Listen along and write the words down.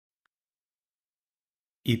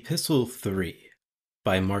Epistle 3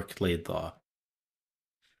 by Marc Laidlaw.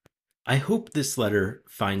 I hope this letter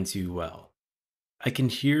finds you well. I can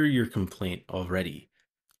hear your complaint already.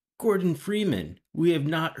 Gordon Freeman, we have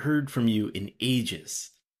not heard from you in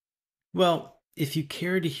ages. Well, if you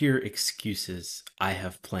care to hear excuses, I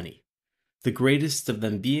have plenty. The greatest of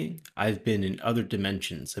them being, I've been in other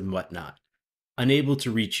dimensions and whatnot, unable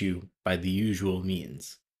to reach you by the usual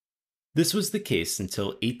means. This was the case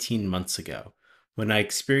until 18 months ago, when I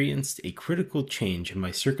experienced a critical change in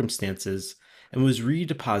my circumstances and was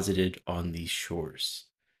redeposited on these shores.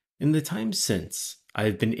 In the time since, I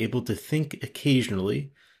have been able to think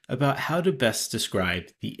occasionally about how to best describe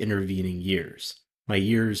the intervening years, my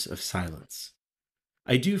years of silence.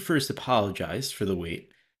 I do first apologize for the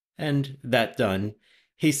wait, and, that done,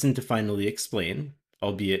 hasten to finally explain,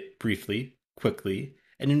 albeit briefly, quickly,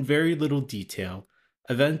 and in very little detail,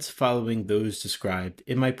 events following those described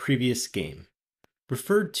in my previous game,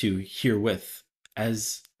 referred to herewith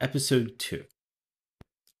as Episode 2.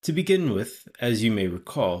 To begin with, as you may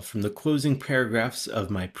recall from the closing paragraphs of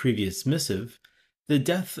my previous missive, the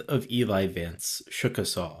death of Eli Vance shook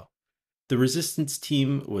us all. The resistance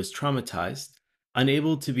team was traumatized,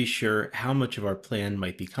 unable to be sure how much of our plan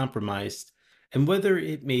might be compromised, and whether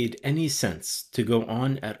it made any sense to go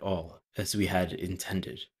on at all as we had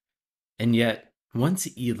intended. And yet,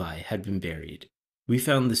 once Eli had been buried, we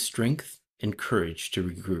found the strength and courage to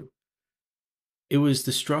regroup. It was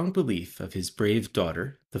the strong belief of his brave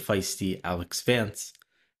daughter, the feisty Alex Vance,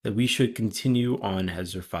 that we should continue on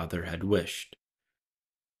as her father had wished.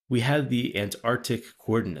 We had the Antarctic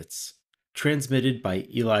coordinates, transmitted by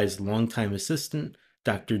Eli's longtime assistant,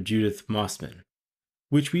 Dr. Judith Mossman,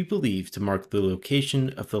 which we believed to mark the location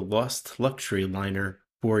of the lost luxury liner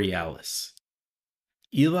Borealis.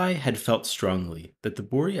 Eli had felt strongly that the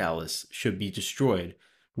Borealis should be destroyed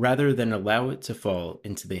rather than allow it to fall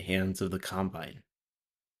into the hands of the Combine.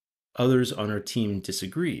 Others on our team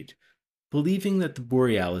disagreed, believing that the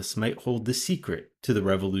Borealis might hold the secret to the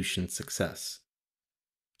revolution's success.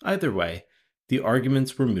 Either way, the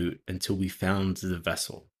arguments were moot until we found the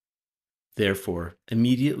vessel. Therefore,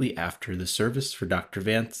 immediately after the service for Dr.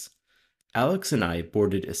 Vance, Alex and I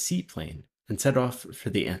boarded a seaplane and set off for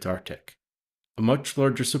the Antarctic. A much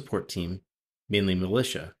larger support team, mainly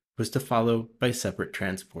militia, was to follow by separate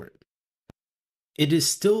transport. It is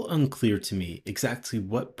still unclear to me exactly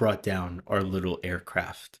what brought down our little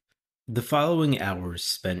aircraft. The following hours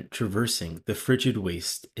spent traversing the frigid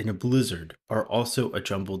waste in a blizzard are also a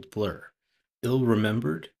jumbled blur,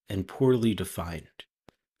 ill-remembered and poorly defined.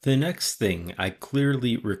 The next thing I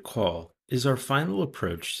clearly recall is our final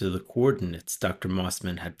approach to the coordinates Dr.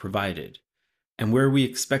 Mossman had provided, and where we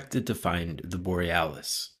expected to find the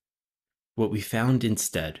Borealis. What we found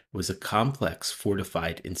instead was a complex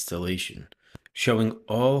fortified installation, showing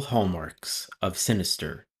all hallmarks of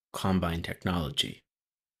sinister Combine technology.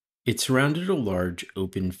 It surrounded a large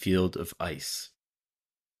open field of ice.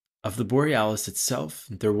 Of the Borealis itself,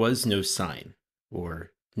 there was no sign,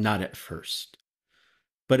 or not at first.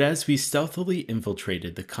 But as we stealthily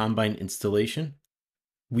infiltrated the Combine installation,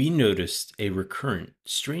 we noticed a recurrent,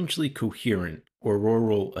 strangely coherent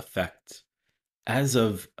auroral effect, as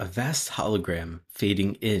of a vast hologram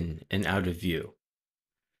fading in and out of view.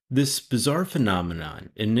 This bizarre phenomenon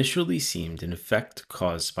initially seemed an effect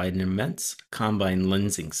caused by an immense Combine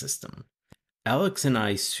lensing system. Alex and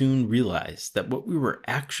I soon realized that what we were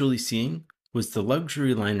actually seeing was the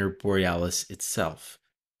luxury liner Borealis itself,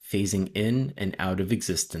 phasing in and out of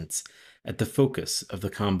existence at the focus of the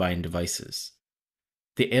Combine devices.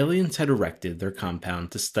 The aliens had erected their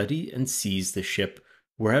compound to study and seize the ship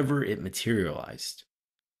wherever it materialized.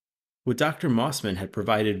 What Dr. Mossman had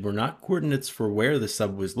provided were not coordinates for where the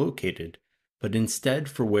sub was located, but instead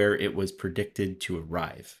for where it was predicted to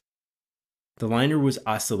arrive. The liner was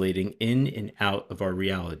oscillating in and out of our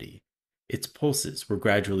reality. Its pulses were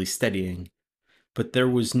gradually steadying, but there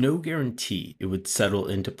was no guarantee it would settle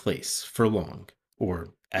into place for long,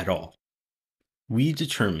 or at all. We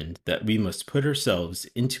determined that we must put ourselves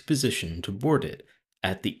into position to board it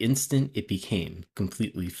at the instant it became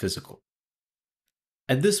completely physical.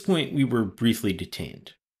 At this point, we were briefly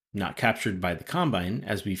detained, not captured by the Combine,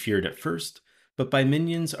 as we feared at first, but by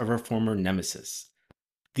minions of our former nemesis,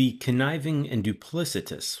 the conniving and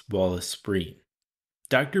duplicitous Wallace Breen.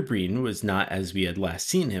 Dr. Breen was not as we had last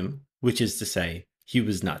seen him, which is to say, he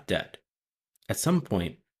was not dead. At some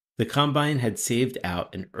point, the Combine had saved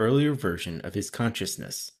out an earlier version of his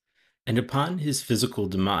consciousness, and upon his physical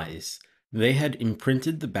demise, they had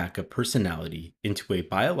imprinted the backup personality into a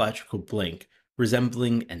biological blank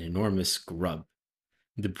resembling an enormous grub.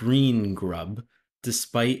 The Breen grub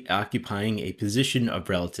despite occupying a position of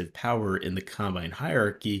relative power in the Combine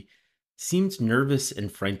hierarchy, seemed nervous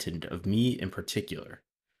and frightened of me in particular.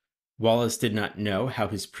 Wallace did not know how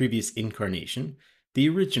his previous incarnation, the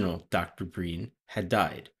original Dr. Breen, had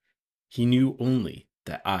died. He knew only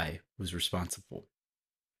that I was responsible.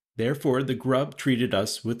 Therefore, the grub treated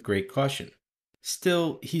us with great caution.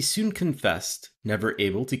 Still, he soon confessed, never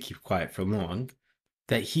able to keep quiet for long,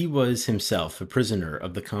 that he was himself a prisoner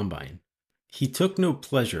of the Combine. He took no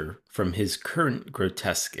pleasure from his current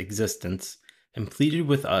grotesque existence and pleaded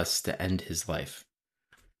with us to end his life.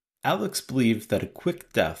 Alex believed that a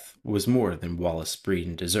quick death was more than Wallace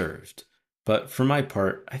Breen deserved, but for my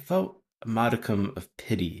part, I felt a modicum of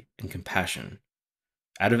pity and compassion.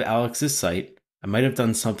 Out of Alex's sight, I might have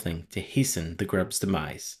done something to hasten the grub's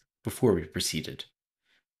demise before we proceeded.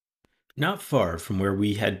 Not far from where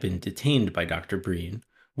we had been detained by Dr. Breen,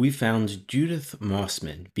 we found Judith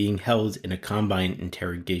Mossman being held in a Combine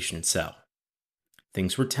interrogation cell.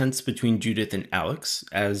 Things were tense between Judith and Alex,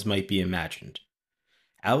 as might be imagined.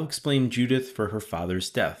 Alex blamed Judith for her father's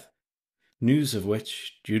death, news of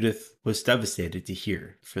which Judith was devastated to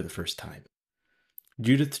hear for the first time.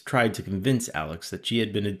 Judith tried to convince Alex that she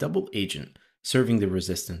had been a double agent serving the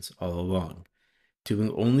resistance all along,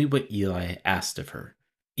 doing only what Eli asked of her,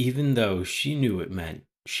 even though she knew it meant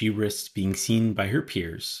she risked being seen by her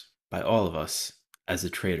peers, by all of us, as a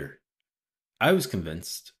traitor. I was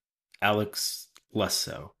convinced, Alex less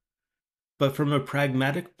so. But from a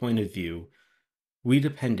pragmatic point of view, we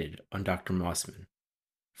depended on Dr. Mossman.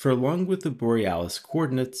 For along with the Borealis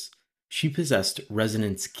coordinates, she possessed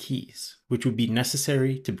resonance keys, which would be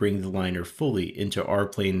necessary to bring the liner fully into our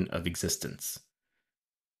plane of existence.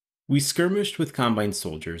 We skirmished with Combine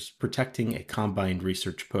soldiers, protecting a Combine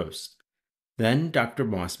research post. Then Dr.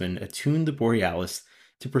 Mossman attuned the Borealis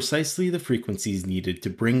to precisely the frequencies needed to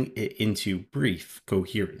bring it into brief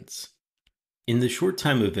coherence. In the short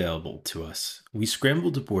time available to us, we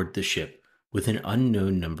scrambled aboard the ship with an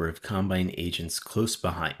unknown number of Combine agents close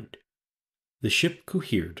behind. The ship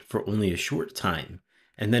cohered for only a short time,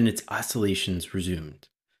 and then its oscillations resumed.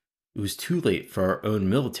 It was too late for our own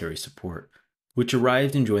military support, which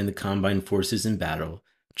arrived and joined the Combine forces in battle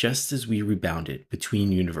just as we rebounded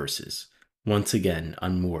between universes, once again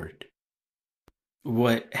unmoored.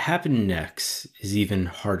 What happened next is even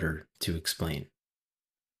harder to explain.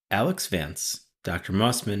 Alex Vance, Dr.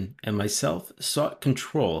 Mossman, and myself sought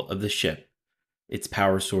control of the ship, its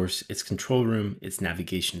power source, its control room, its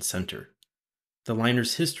navigation center. The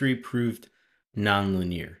liner's history proved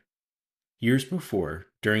non-linear. Years before,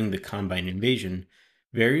 during the Combine invasion,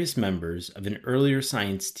 various members of an earlier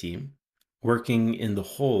science team, working in the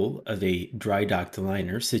hull of a dry docked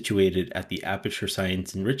liner situated at the Aperture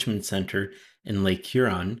Science Enrichment Center in Lake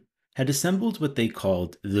Huron, had assembled what they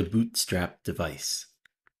called the bootstrap device.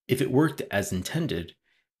 If it worked as intended,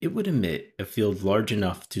 it would emit a field large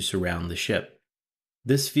enough to surround the ship.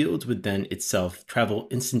 This field would then itself travel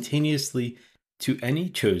instantaneously to any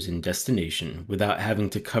chosen destination without having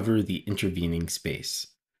to cover the intervening space.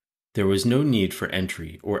 There was no need for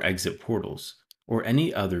entry or exit portals, or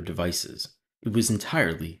any other devices. It was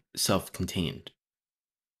entirely self-contained.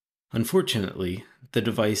 Unfortunately, the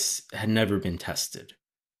device had never been tested.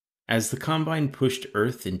 As the Combine pushed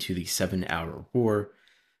Earth into the 7-hour war,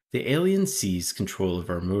 the aliens seized control of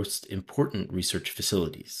our most important research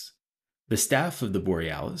facilities. The staff of the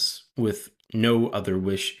Borealis, with no other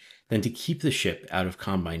wish than to keep the ship out of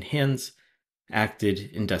Combine hands, acted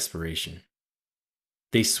in desperation.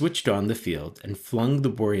 They switched on the field and flung the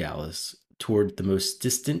Borealis toward the most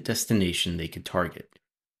distant destination they could target,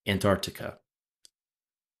 Antarctica.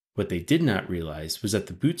 What they did not realize was that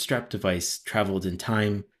the bootstrap device traveled in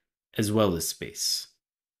time as well as space.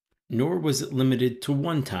 Nor was it limited to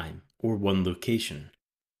one time or one location.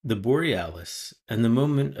 The Borealis, and the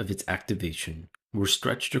moment of its activation, were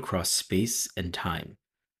stretched across space and time,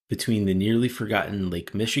 between the nearly forgotten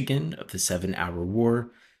Lake Michigan of the 7-hour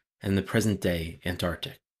war and the present-day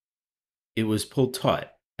Antarctic. It was pulled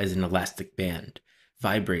taut as an elastic band,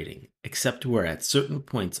 vibrating, except where at certain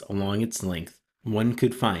points along its length one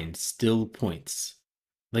could find still points,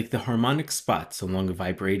 like the harmonic spots along a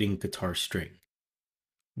vibrating guitar string.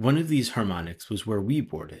 One of these harmonics was where we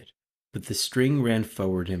boarded, but the string ran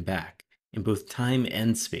forward and back, in both time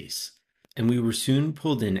and space, and we were soon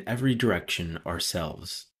pulled in every direction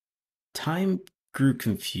ourselves. Time grew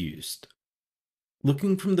confused.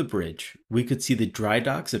 Looking from the bridge, we could see the dry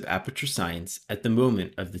docks of Aperture Science at the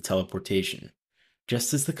moment of the teleportation,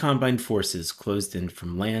 just as the combined forces closed in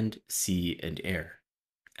from land, sea, and air.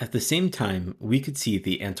 At the same time, we could see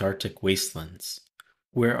the Antarctic wastelands.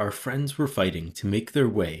 where our friends were fighting to make their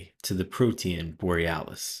way to the Protean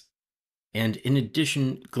Borealis, and in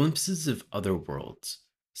addition, glimpses of other worlds,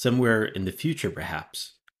 somewhere in the future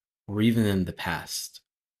perhaps, or even in the past.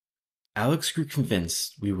 Alex grew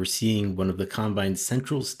convinced we were seeing one of the Combine's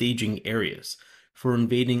central staging areas for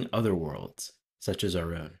invading other worlds, such as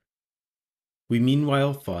our own. We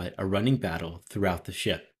meanwhile fought a running battle throughout the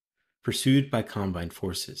ship, pursued by Combine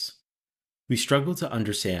forces. We struggled to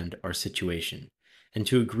understand our situation and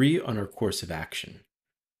to agree on our course of action.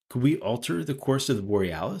 Could we alter the course of the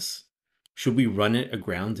Borealis? Should we run it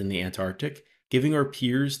aground in the Antarctic, giving our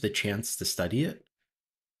peers the chance to study it?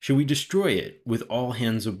 Should we destroy it with all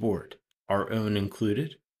hands aboard, our own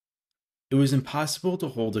included? It was impossible to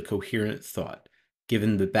hold a coherent thought,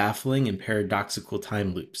 given the baffling and paradoxical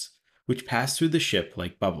time loops, which passed through the ship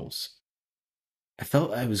like bubbles. I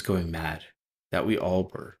felt I was going mad, that we all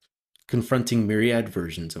were, confronting myriad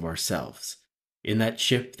versions of ourselves, in that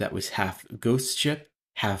ship that was half ghost ship,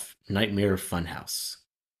 half nightmare funhouse.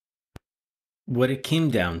 What it came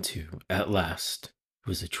down to, at last,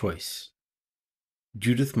 was a choice.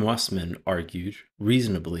 Judith Mossman argued,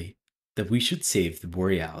 reasonably, that we should save the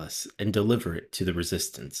Borealis and deliver it to the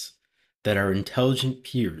Resistance, that our intelligent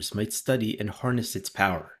peers might study and harness its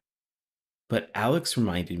power. But Alex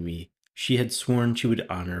reminded me she had sworn she would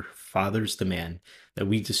honor her father's demand that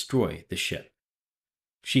we destroy the ship.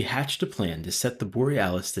 She hatched a plan to set the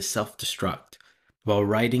Borealis to self-destruct while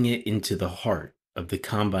riding it into the heart of the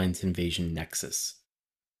Combine's invasion nexus.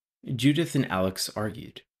 Judith and Alex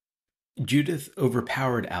argued. Judith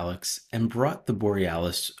overpowered Alex and brought the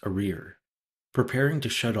Borealis a rear, preparing to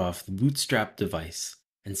shut off the bootstrap device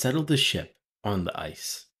and settle the ship on the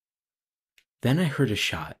ice. Then I heard a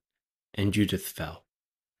shot, and Judith fell.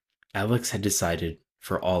 Alex had decided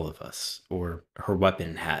for all of us, or her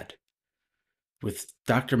weapon had. With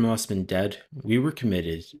Dr. Mossman dead, we were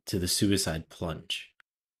committed to the suicide plunge.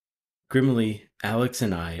 Grimly, Alex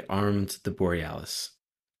and I armed the Borealis,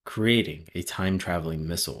 creating a time-traveling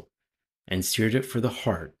missile, and steered it for the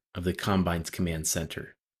heart of the Combine's command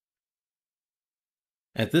center.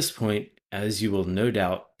 At this point, as you will no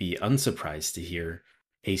doubt be unsurprised to hear,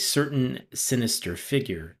 a certain sinister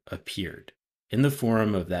figure appeared, in the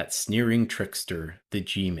form of that sneering trickster, the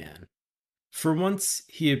G-Man. For once,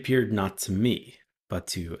 he appeared not to me, but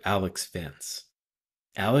to Alex Vance.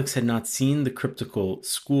 Alex had not seen the cryptical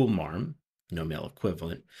school marm, no male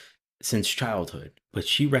equivalent, since childhood, but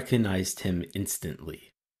she recognized him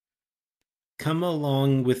instantly. "Come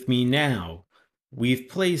along with me now. We've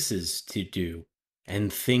places to do,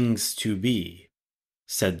 and things to be,"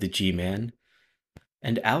 said the G-Man,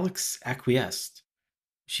 and Alex acquiesced.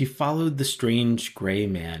 She followed the strange gray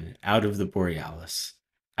man out of the Borealis,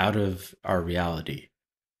 out of our reality.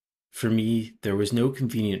 For me, there was no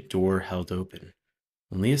convenient door held open,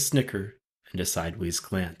 only a snicker and a sideways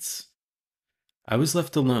glance. I was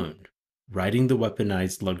left alone, riding the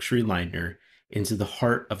weaponized luxury liner into the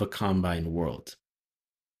heart of a Combine world.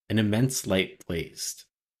 An immense light blazed.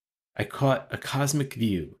 I caught a cosmic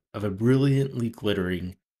view of a brilliantly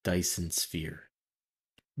glittering Dyson sphere.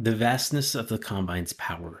 The vastness of the Combine's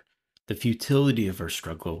power, the futility of our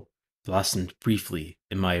struggle, blossomed briefly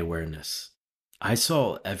in my awareness. I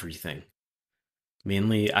saw everything.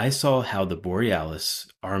 Mainly, I saw how the Borealis,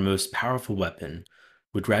 our most powerful weapon,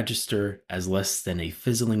 would register as less than a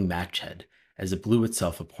fizzling matchhead as it blew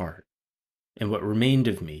itself apart, and what remained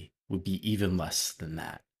of me would be even less than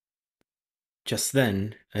that. Just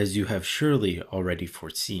then, as you have surely already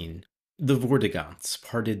foreseen, the Vortigaunts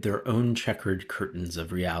parted their own checkered curtains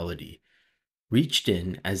of reality, reached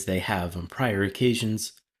in as they have on prior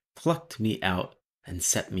occasions, plucked me out, and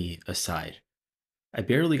set me aside. I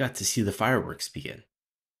barely got to see the fireworks begin.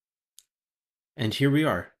 And here we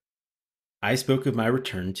are. I spoke of my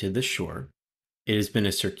return to this shore. It has been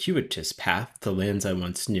a circuitous path to lands I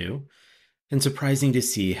once knew, and surprising to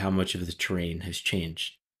see how much of the terrain has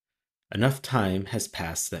changed. Enough time has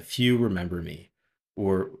passed that few remember me,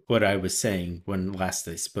 or what I was saying when last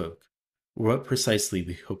I spoke, or what precisely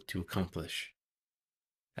we hoped to accomplish.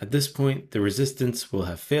 At this point, the resistance will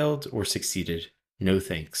have failed or succeeded, no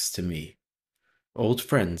thanks to me. Old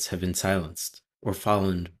friends have been silenced, or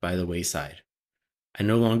fallen by the wayside. I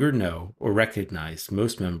no longer know or recognize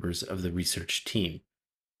most members of the research team,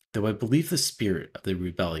 though I believe the spirit of the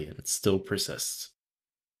rebellion still persists.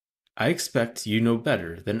 I expect you know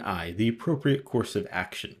better than I the appropriate course of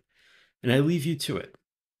action, and I leave you to it.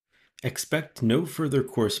 Expect no further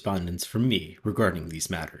correspondence from me regarding these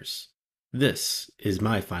matters. This is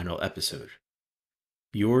my final episode.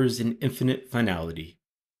 Yours in infinite finality,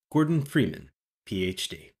 Gordon Freeman,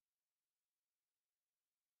 Ph.D.